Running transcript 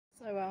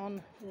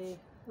on the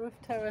roof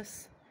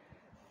terrace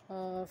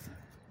of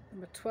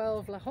number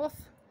 12 La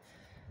Hoth,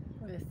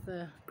 with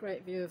a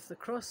great view of the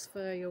cross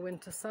for your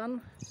winter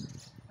sun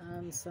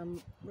and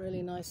some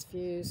really nice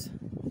views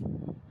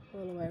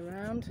all the way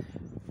around.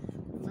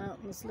 The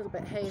mountain's a little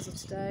bit hazy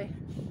today,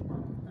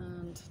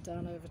 and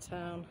down over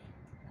town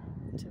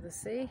to the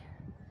sea.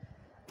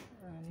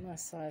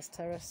 Nice sized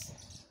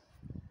terrace.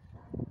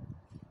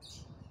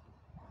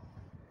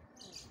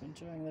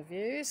 Enjoying the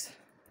views.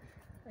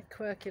 A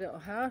quirky little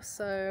house,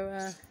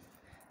 so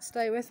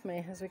stay with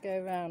me as we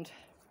go around.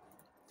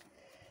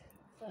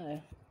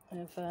 So we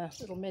have a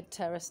little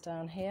mid-terrace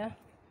down here.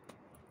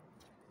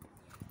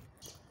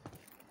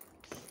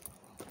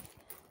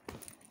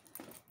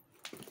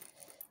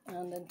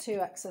 And then two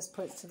access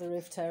points to the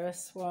roof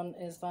terrace. One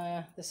is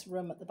via this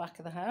room at the back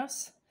of the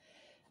house,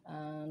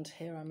 and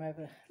here I'm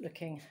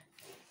overlooking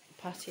the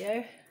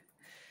patio.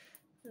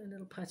 A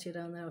little patio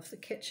down there off the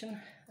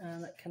kitchen,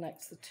 and that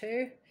connects the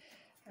two,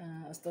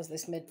 as does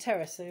this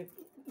mid-terrace. So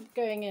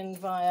going in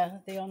via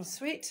the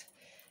ensuite,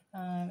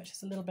 which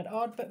is a little bit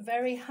odd, but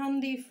very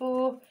handy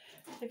for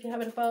if you're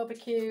having a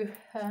barbecue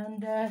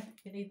and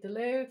you need the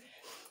loo.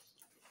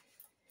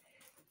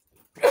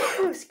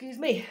 Excuse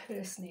me, I'm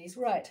going to sneeze.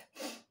 Right,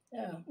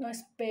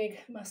 nice big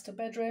master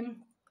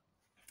bedroom.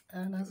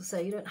 And as I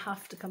say, you don't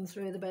have to come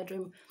through the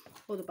bedroom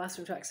or the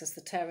bathroom to access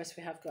the terrace.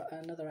 We have got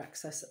another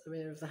access at the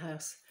rear of the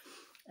house.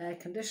 Air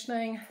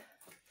conditioning.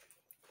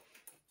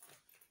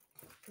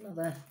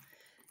 Another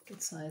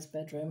good sized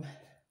bedroom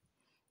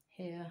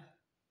here.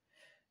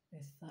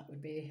 That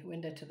would be a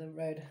window to the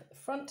road at the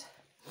front.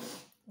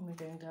 And we're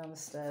going down the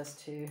stairs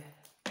to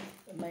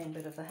the main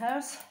bit of the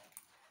house.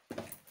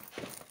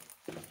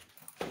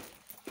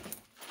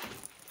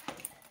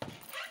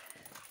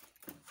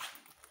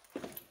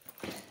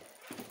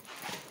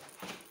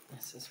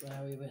 This is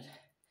where we would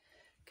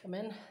come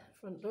in,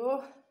 front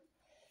door,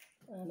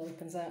 and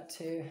opens out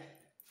to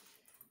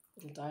a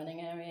little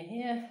dining area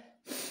here.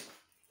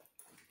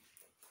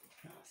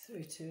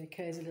 Through to a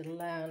cosy little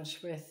lounge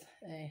with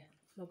a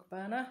log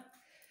burner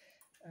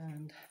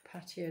and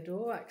patio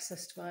door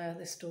accessed via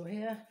this door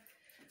here,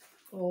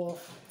 or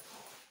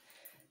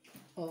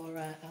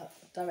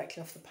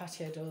directly off the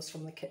patio doors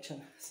from the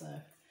kitchen. So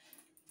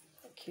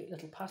a cute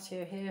little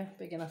patio here,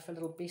 big enough for a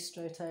little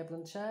bistro table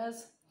and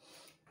chairs.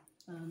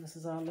 And this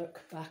is our look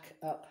back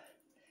up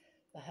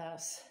the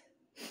house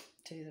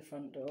to the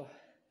front door.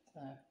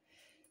 So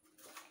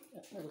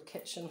a little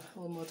kitchen,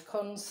 all mod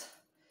cons,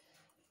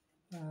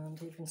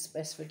 and even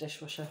space for a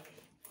dishwasher.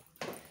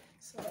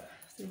 So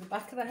through the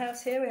back of the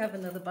house here we have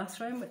another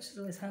bathroom, which is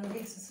always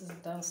handy. So this is a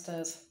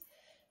downstairs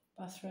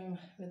bathroom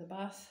with a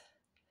bath,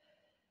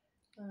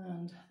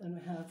 and then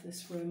we have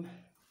this room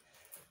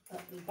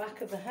at the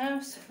back of the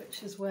house,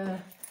 which is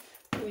where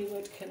we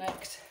would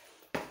connect.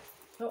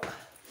 Oh,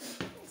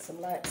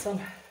 some lights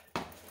on.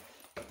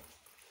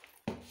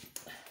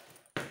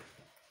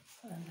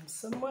 Find them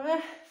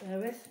somewhere, bear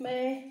with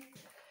me.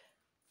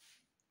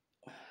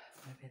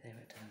 Maybe they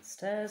were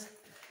downstairs.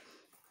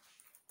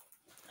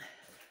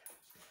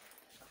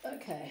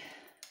 Okay,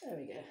 there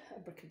we go,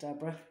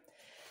 abracadabra.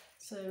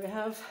 So we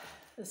have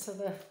this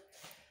other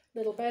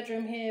little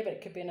bedroom here, but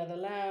it could be another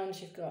lounge.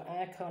 You've got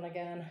aircon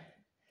again,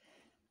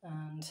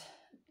 and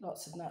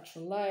lots of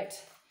natural light.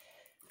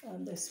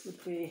 And this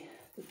would be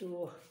the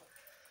door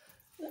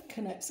that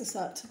connects us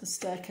out to the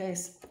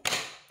staircase,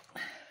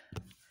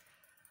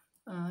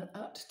 and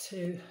out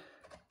to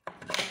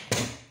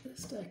the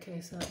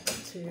staircase up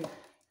to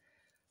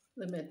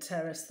the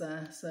mid-terrace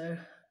there. So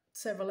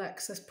several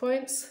access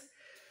points,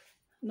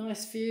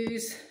 nice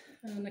views,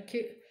 and a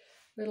cute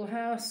little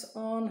house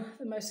on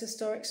the most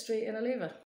historic street in Oliva.